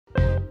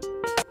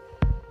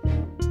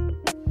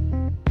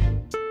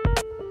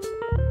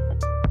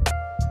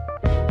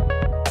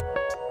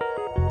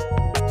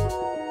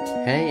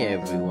Hey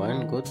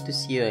everyone, good to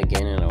see you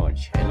again on our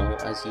channel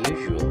as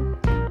usual.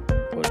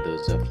 For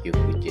those of you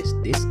who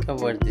just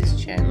discovered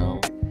this channel,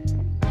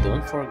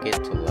 don't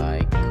forget to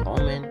like,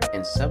 comment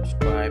and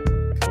subscribe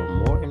for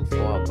more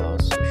info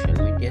about social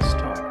media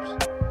stars.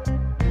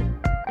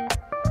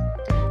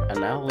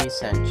 Anali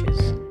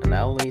Sanchez.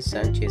 Anali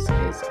Sanchez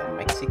is a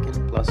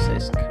Mexican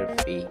plus-size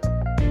curvy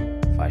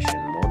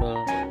fashion model,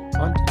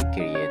 content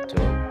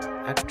creator,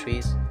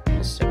 actress,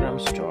 Instagram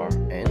star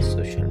and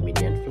social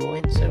media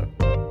influencer.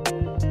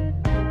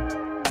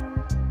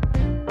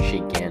 She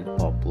gained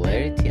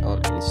popularity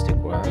on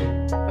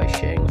Instagram by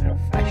sharing her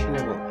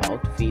fashionable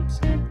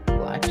outfits,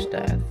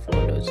 lifestyle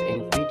photos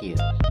and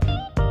videos.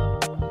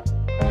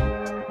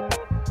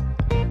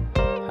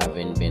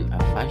 Having been a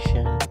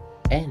fashion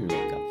and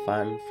makeup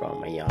fan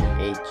from a young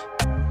age,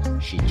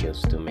 she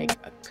chose to make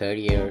a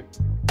career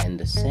in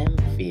the same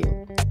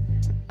field.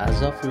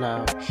 As of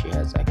now, she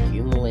has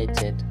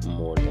accumulated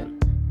more than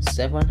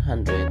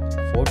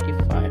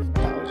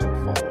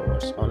 745,000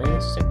 followers on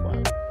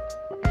Instagram.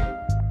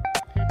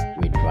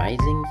 With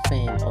rising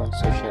fame on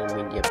social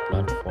media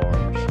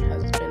platforms, she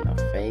has been a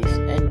face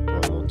and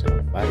promoter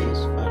of various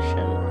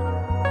fashion,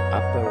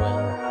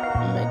 apparel,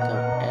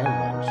 makeup and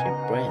lingerie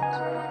brands.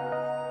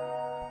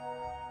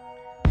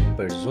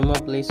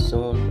 Presumably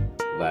soon,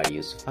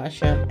 various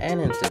fashion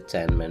and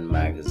entertainment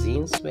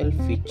magazines will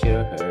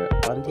feature her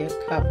on their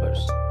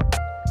covers.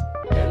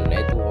 Her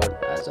net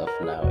worth as of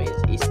now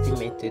is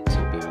estimated to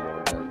be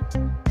more than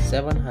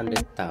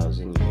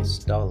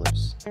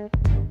 $700,000.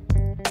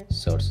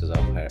 Sources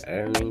of her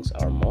earnings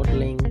are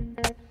modeling,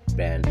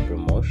 brand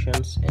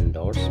promotions,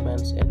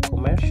 endorsements, and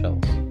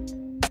commercials.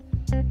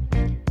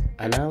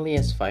 Anali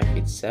is 5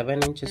 feet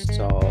 7 inches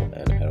tall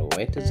and her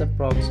weight is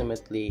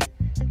approximately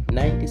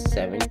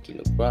 97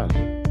 kilograms.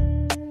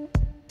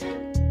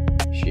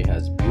 She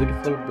has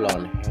beautiful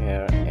blonde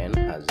hair and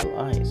hazel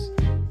eyes.